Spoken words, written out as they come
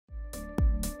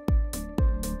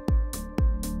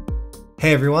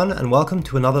Hey everyone, and welcome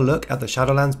to another look at the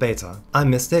Shadowlands beta.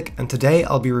 I'm Mystic, and today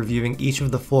I'll be reviewing each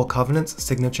of the 4 Covenant's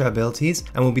signature abilities,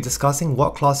 and we'll be discussing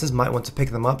what classes might want to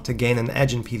pick them up to gain an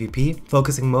edge in PvP,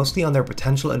 focusing mostly on their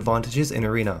potential advantages in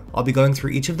Arena. I'll be going through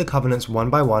each of the Covenants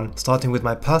one by one, starting with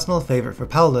my personal favourite for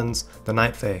Paladins, the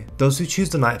Night Fae. Those who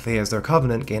choose the Night Fae as their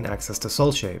Covenant gain access to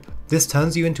Soul Shape. This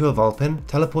turns you into a Vulpin,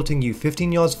 teleporting you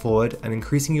 15 yards forward and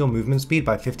increasing your movement speed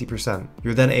by 50%.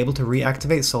 You're then able to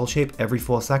reactivate Soul Shape every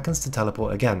 4 seconds to teleport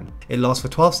again. It lasts for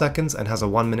 12 seconds and has a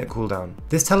 1-minute cooldown.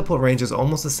 This teleport range is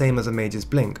almost the same as a mage's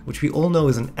blink, which we all know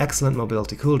is an excellent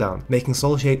mobility cooldown, making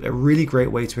Soul Shape a really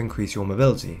great way to increase your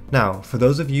mobility. Now, for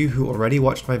those of you who already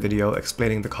watched my video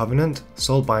explaining the Covenant,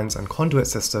 Soul Binds, and Conduit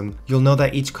system, you'll know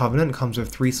that each Covenant comes with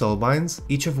 3 Soul Binds,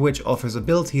 each of which offers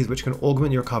abilities which can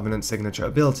augment your Covenant's signature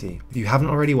ability. If you haven't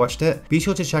already watched it, be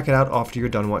sure to check it out after you're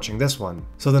done watching this one.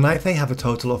 So the Night Fae have a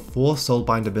total of 4 Soul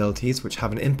Bind abilities which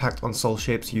have an impact on Soul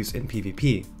Shape's use in PvP.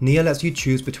 Nia lets you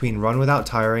choose between Run Without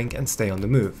Tiring and Stay on the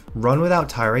Move. Run Without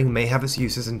Tiring may have its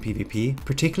uses in PvP,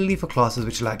 particularly for classes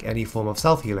which lack any form of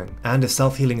self-healing. And if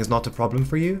self-healing is not a problem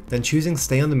for you, then choosing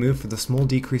Stay on the Move for the small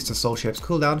decrease to Soul Shape's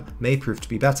cooldown may prove to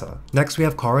be better. Next we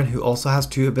have Corrin, who also has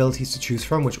 2 abilities to choose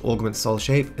from which augment Soul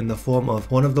Shape in the form of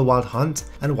Horn of the Wild Hunt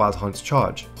and Wild Hunt's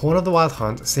Charge. Horn of the Wild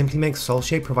Hunt simply makes Soul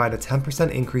Shape provide a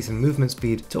 10% increase in movement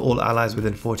speed to all allies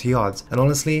within 40 yards, and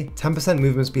honestly, 10%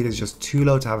 movement speed is just too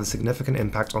low to have a significant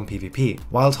impact on PvP.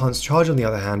 Wild Hunt's Charge, on the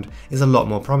other hand, is a lot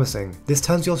more promising. This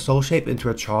turns your Soul Shape into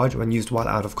a charge when used while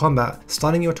out of combat,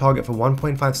 stunning your target for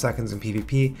 1.5 seconds in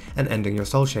PvP and ending your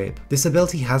Soul Shape. This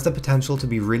ability has the potential to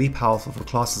be really powerful for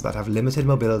classes that have limited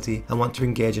mobility and want to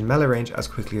engage in melee range as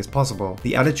quickly as possible.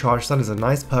 The added charge stun is a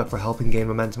nice perk for helping gain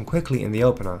momentum quickly in the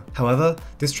opener. However,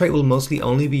 this trait will mostly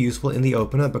only be useful in the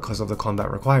opener because of the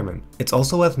combat requirement. It's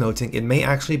also worth noting it may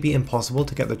actually be impossible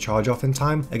to get the charge off in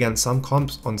time against some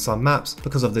comps on some maps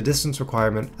because of the distance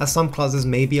requirement, as some classes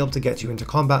may be able to get you into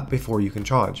combat before you can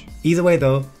charge. Either way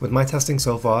though, with my testing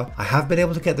so far, I have been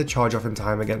able to get the charge off in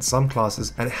time against some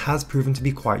classes, and it has proven to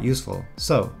be quite useful.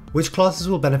 So, which classes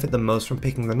will benefit the most from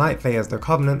picking the Night Fae as their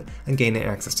Covenant and gaining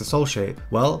access to Soul Shape?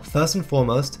 Well, first and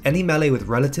foremost, any melee with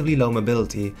relatively low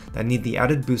mobility that need the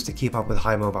added boost to keep up with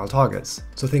high mobile targets.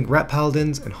 So think Rep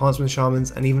Paladins, Enhancement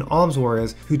Shamans, and even Arms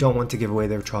Warriors who don't want to give away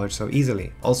their charge so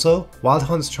easily. Also, Wild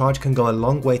Hunt's Charge can go a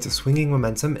long way to swinging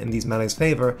momentum in these melee's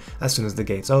favour as soon as the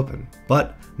gates open.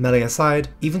 But, melee aside,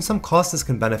 even some casters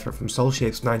can benefit from Soul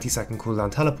Shape's 90-second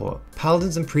cooldown teleport.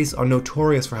 Paladins and Priests are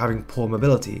notorious for having poor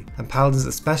mobility, and Paladins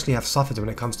especially have suffered when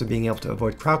it comes to being able to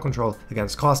avoid crowd control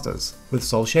against casters. With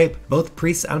Soul Shape, both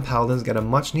Priests and Paladins get a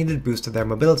much needed boost to their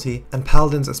mobility, and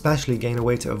Paladins especially gain a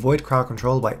way to avoid crowd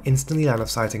control by instantly line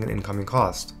of sighting an incoming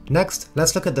cast. Next,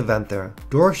 let's look at the Venthyr.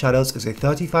 Door of Shadows is a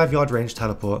 35-yard range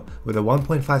teleport with a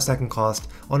 1.5 second cast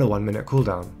on a 1-minute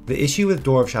cooldown. The issue with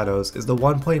Door of Shadows is the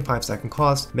 1.5 second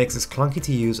cast makes this clunky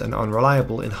to use and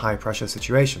unreliable in high pressure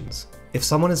situations. If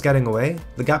someone is getting away,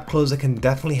 the gap closer can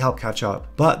definitely help catch up,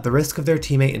 but the risk of their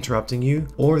teammate interrupting you,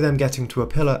 or them getting to a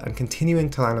pillar and continuing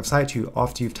to line of sight you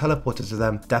after you've teleported to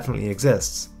them definitely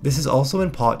exists. This is also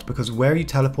in part because where you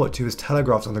teleport to is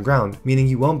telegraphed on the ground, meaning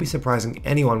you won't be surprising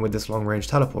anyone with this long range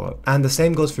teleport. And the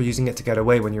same goes for using it to get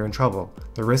away when you're in trouble.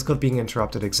 The risk of being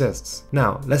interrupted exists.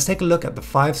 Now, let's take a look at the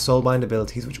 5 Soulbind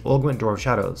abilities which augment Door of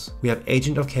Shadows. We have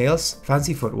Agent of Chaos,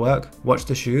 Fancy Footwork, Watch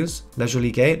the Shoes, Leisurely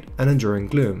Gait, and Enduring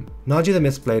Gloom. Naji the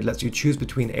Mistblade lets you choose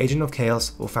between Agent of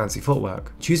Chaos or Fancy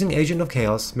Footwork. Choosing Agent of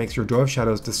Chaos makes your Door of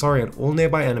Shadows disorient all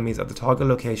nearby enemies at the target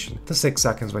location for 6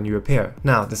 seconds when you appear.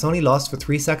 Now, this only lasts for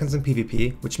 3 seconds in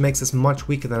PvP, which makes this much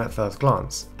weaker than at first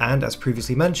glance. And as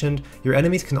previously mentioned, your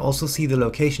enemies can also see the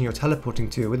location you're teleporting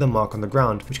to with a mark on the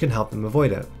ground, which can help them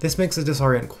avoid it. This makes the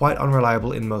disorient quite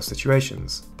unreliable in most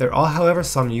situations. There are however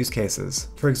some use cases.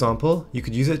 For example, you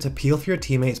could use it to peel for your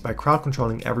teammates by crowd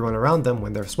controlling everyone around them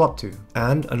when they're swapped to.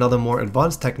 And another more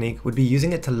advanced technique would be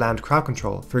using it to land crowd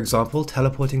control, for example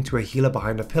teleporting to a healer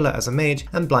behind a pillar as a mage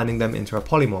and blinding them into a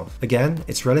polymorph. Again,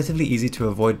 it's relatively easy to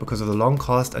avoid because of the long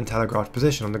cast and telegraphed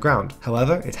position on the ground,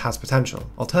 however it has potential.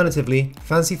 Alternatively,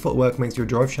 Fancy Footwork makes your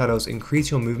Door of Shadows increase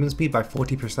your movement speed by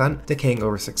 40%, decaying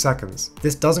over 6 seconds.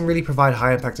 This doesn't really provide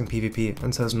high impact in PvP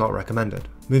and so is not recommended.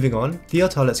 Moving on,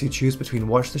 Theotar lets you choose between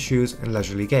Watch the Shoes and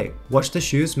Leisurely Gait. Watch the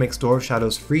Shoes makes Door of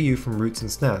Shadows free you from roots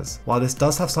and snares. While this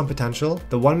does have some potential,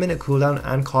 the 1-minute cooldown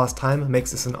and cast time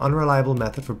makes this an unreliable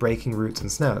method for breaking roots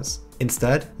and snares.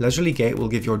 Instead, Leisurely Gait will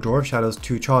give your Door of Shadows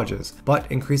 2 charges,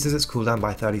 but increases its cooldown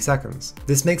by 30 seconds.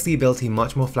 This makes the ability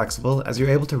much more flexible as you're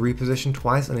able to reposition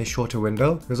twice in a shorter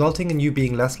window, resulting in you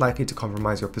being less likely to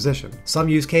compromise your position. Some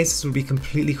use cases would be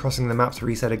completely crossing the map to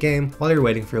reset a game while you're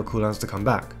waiting for your cooldowns to come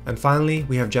back. And finally,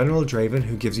 we have General Draven,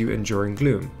 who gives you Enduring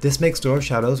Gloom. This makes Door of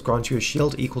Shadows grant you a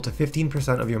shield equal to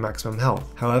 15% of your maximum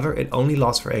health. However, it only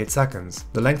lasts for 8 seconds.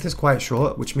 The length is quite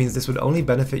short, which means this would only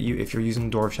benefit you if you're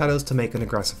using Door of Shadows to make an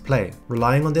aggressive play.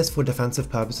 Relying on this for defensive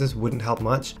purposes wouldn't help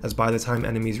much, as by the time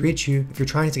enemies reach you, if you're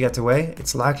trying to get away,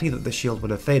 it's likely that the shield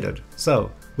would have faded. So,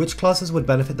 which classes would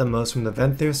benefit the most from the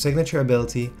Venthyr signature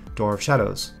ability, Door of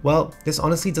Shadows? Well, this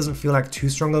honestly doesn't feel like too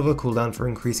strong of a cooldown for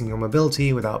increasing your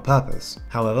mobility without purpose.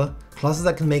 However, classes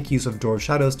that can make use of Door of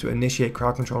Shadows to initiate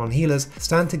crowd control on healers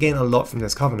stand to gain a lot from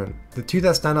this covenant. The two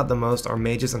that stand out the most are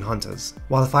mages and hunters.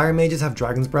 While fire mages have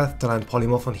Dragon's Breath to land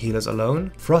polymorph on healers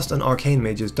alone, frost and arcane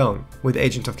mages don't. With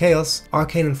Agent of Chaos,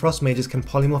 arcane and frost mages can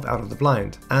polymorph out of the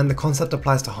blind, and the concept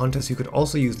applies to hunters who could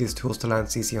also use these tools to land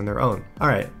CC on their own.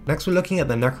 Alright, next we're looking at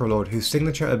the Necrolord, whose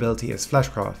signature ability is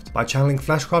Fleshcraft. By channeling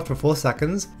Fleshcraft for 4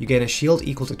 seconds, you gain a shield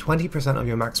equal to 20% of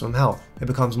your maximum health. It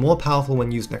becomes more powerful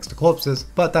when used next to corpses,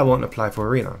 but that won't apply for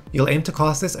arena. You'll aim to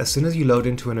cast this as soon as you load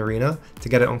into an arena to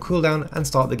get it on cooldown and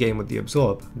start the game with the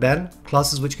absorb. Then,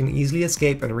 classes which can easily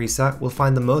escape and reset will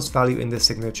find the most value in this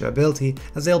signature ability,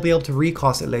 as they'll be able to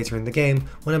recast it later in the game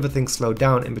whenever things slow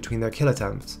down in between their kill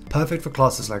attempts. Perfect for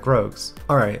classes like rogues.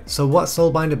 Alright, so what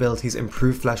soulbind abilities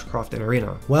improve Fleshcraft in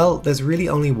arena? Well, there's really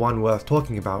only one worth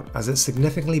talking about, as it's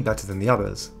significantly better than the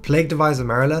others. Plague Deviser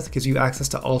Merileth gives you access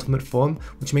to ultimate form,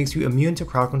 which makes you immune to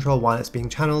crowd control while it's being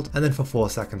channeled, and then for 4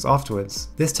 seconds afterwards.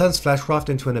 This turns Fleshcraft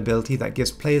into an ability that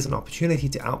gives players an opportunity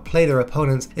to outplay their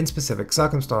opponents in specific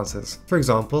circumstances. For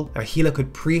example, a healer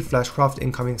could pre-Fleshcraft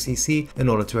incoming CC in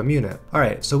order to immune it.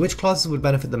 Alright, so which classes would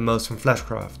benefit the most from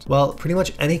Fleshcraft? Well, pretty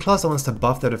much any class that wants to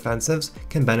buff their defensives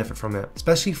can benefit from it,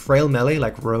 especially frail melee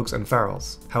like rogues and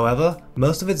ferals. However,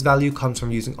 most of its value comes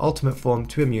from using ultimate form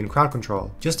to immune crowd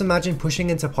control. Just imagine pushing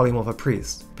into polymorph a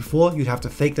priest. Before, you'd have to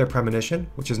fake their premonition,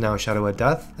 which is now Shadow of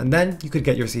Death, and then you could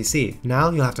get your CC. Now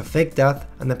you'll have to fake death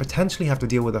and then potentially have to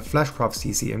deal with a Fleshcraft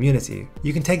CC immunity.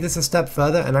 You can take this a step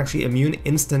further and actually immune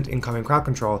instant incoming crowd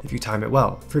control if you time it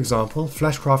well. For example,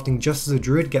 Fleshcrafting just as a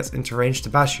druid gets into range to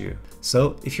bash you.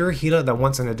 So, if you're a healer that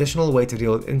wants an additional way to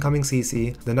deal with incoming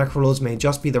CC, the Necrolords may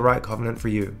just be the right covenant for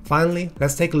you. Finally,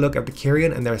 let's take a look at the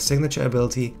Kyrian and their signature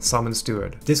ability, Summon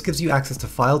Steward. This gives you access to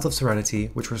Phials of Serenity,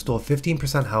 which restore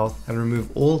 15% health and remove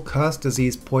all curse,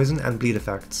 disease, poison, and bleed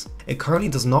effects. It currently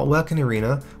does not work in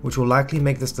arena, which will likely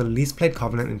make this the least played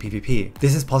covenant in PvP.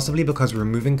 This is possibly because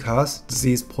removing curse,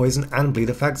 disease, poison, and bleed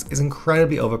effects is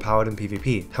incredibly overpowered in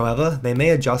PvP. However, they may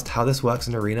adjust how this works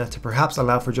in arena to perhaps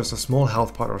allow for just a small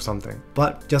health pot or something.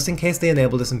 But just in case they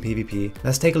enable this in PvP,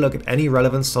 let's take a look at any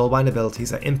relevant soulbind abilities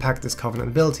that impact this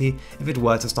covenant ability if it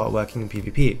were to start working in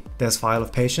PvP. There's Phial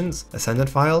of Patience, Ascendant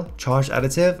Phial, Charged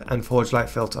Additive, and Forge Light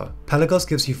Filter. Pelagos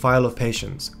gives you Phial of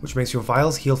Patience, which makes your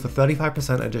vials heal for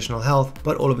 35% additional health,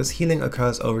 but all of its healing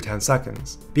occurs over 10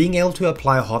 seconds. Being able to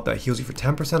apply a hot that heals you for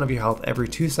 10% of your health every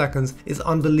 2 seconds is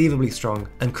unbelievably strong,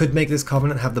 and could make this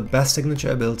covenant have the best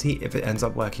signature ability if it ends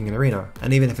up working in arena.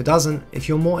 And even if it doesn't, if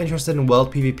you're more interested in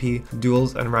world PvP,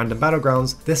 duels, and random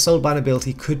battlegrounds, this soulbind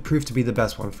ability could prove to be the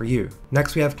best one for you.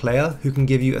 Next we have Clea, who can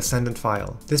give you Ascendant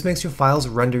Phial. This makes your phials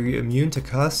render you immune to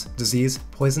curse, disease,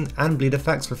 poison, and bleed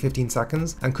effects for 15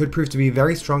 seconds, and could prove to be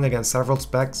very strong against several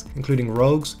specs, including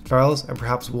rogues, ferals, and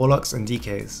perhaps warlocks and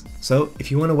DKs. So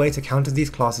if you want a way to counter these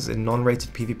classes in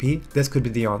non-rated PvP, this could be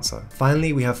the answer.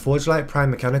 Finally, we have Forge Light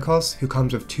Prime Mechanicos, who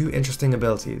comes with 2 interesting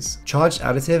abilities. Charged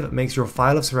Additive makes your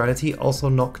Phial of Serenity also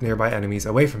knock nearby enemies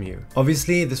away from you.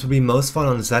 Obviously, this would be most fun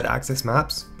on Z-axis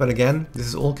maps, but again, this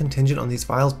is all contingent on these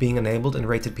phials being enabled in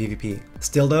rated PvP.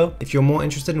 Still though, if you're more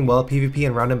interested in world PvP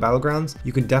and random battlegrounds,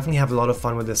 you could definitely have a lot of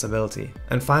fun with this ability.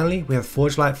 And finally, we have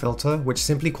Forge Light Filter, which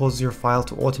simply causes your phial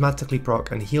to automatically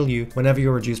proc and heal you whenever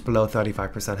you're reduced below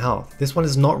 35% health. This one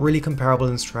is not really comparable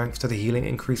in strength to the healing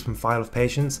increase from Phial of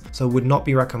Patience, so would not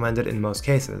be recommended in most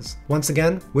cases. Once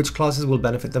again, which classes will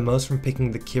benefit the most from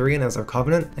picking the Kyrian as their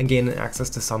covenant and gaining access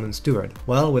to Summon Steward?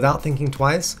 Well, without thinking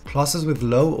twice, classes with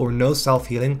low or no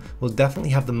self-healing will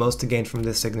definitely have the most to gain from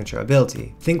this signature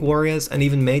ability. Think warriors and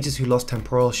even mages who lost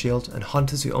temporal shield, and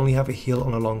hunters who only have a heal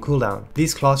on a long cooldown.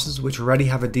 These classes, which already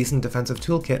have a decent defensive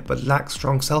toolkit but lack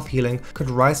strong self-healing, could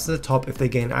rise to the top if they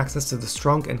gain access to the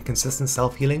strong and consistent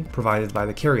self-healing training provided by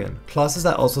the Kyrian. Classes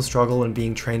that also struggle when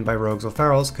being trained by rogues or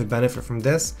ferals could benefit from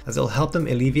this, as it will help them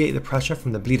alleviate the pressure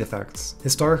from the bleed effects.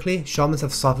 Historically, shamans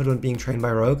have suffered when being trained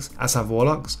by rogues, as have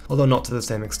warlocks, although not to the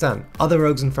same extent. Other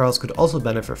rogues and ferals could also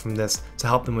benefit from this to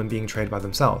help them when being trained by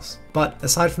themselves. But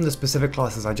aside from the specific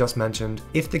classes I just mentioned,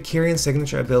 if the Kyrian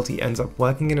signature ability ends up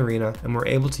working in Arena and we're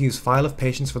able to use Phial of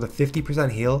Patience for the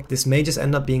 50% heal, this may just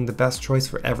end up being the best choice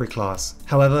for every class.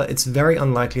 However, it's very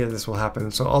unlikely that this will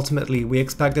happen, so ultimately we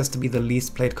expect this to be the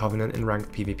least played Covenant in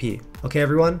ranked PvP. Okay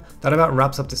everyone, that about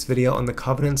wraps up this video on the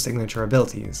Covenant signature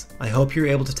abilities. I hope you're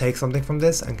able to take something from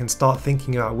this and can start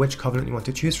thinking about which Covenant you want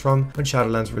to choose from when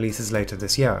Shadowlands releases later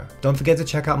this year. Don't forget to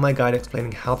check out my guide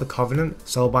explaining how the Covenant,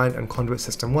 Soulbind and Conduit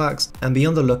system works, and be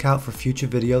on the lookout for future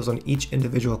videos on each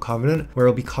individual Covenant where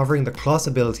I'll be covering the class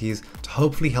abilities to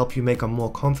hopefully help you make a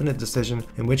more confident decision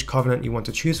in which Covenant you want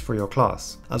to choose for your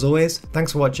class. As always,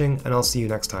 thanks for watching and I'll see you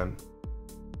next time.